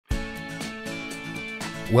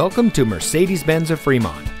Welcome to Mercedes-Benz of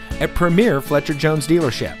Fremont, a premier Fletcher Jones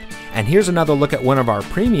dealership. And here's another look at one of our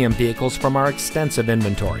premium vehicles from our extensive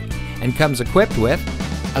inventory, and comes equipped with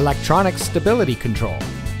electronic stability control,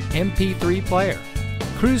 MP3 player,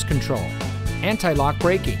 cruise control, anti-lock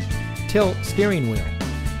braking, tilt steering wheel,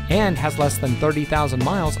 and has less than 30,000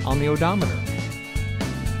 miles on the odometer.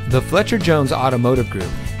 The Fletcher Jones Automotive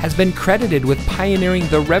Group has been credited with pioneering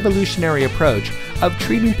the revolutionary approach of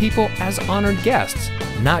treating people as honored guests,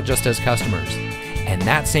 not just as customers. And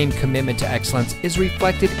that same commitment to excellence is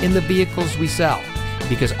reflected in the vehicles we sell,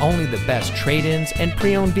 because only the best trade-ins and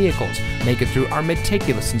pre-owned vehicles make it through our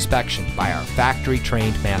meticulous inspection by our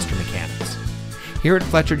factory-trained master mechanics. Here at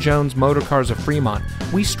Fletcher Jones Motor Cars of Fremont,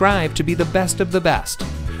 we strive to be the best of the best,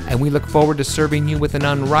 and we look forward to serving you with an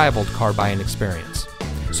unrivaled car buying experience.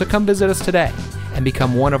 So come visit us today and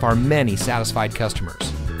become one of our many satisfied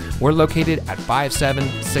customers. We're located at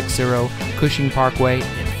 5760 Cushing Parkway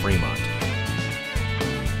in Fremont.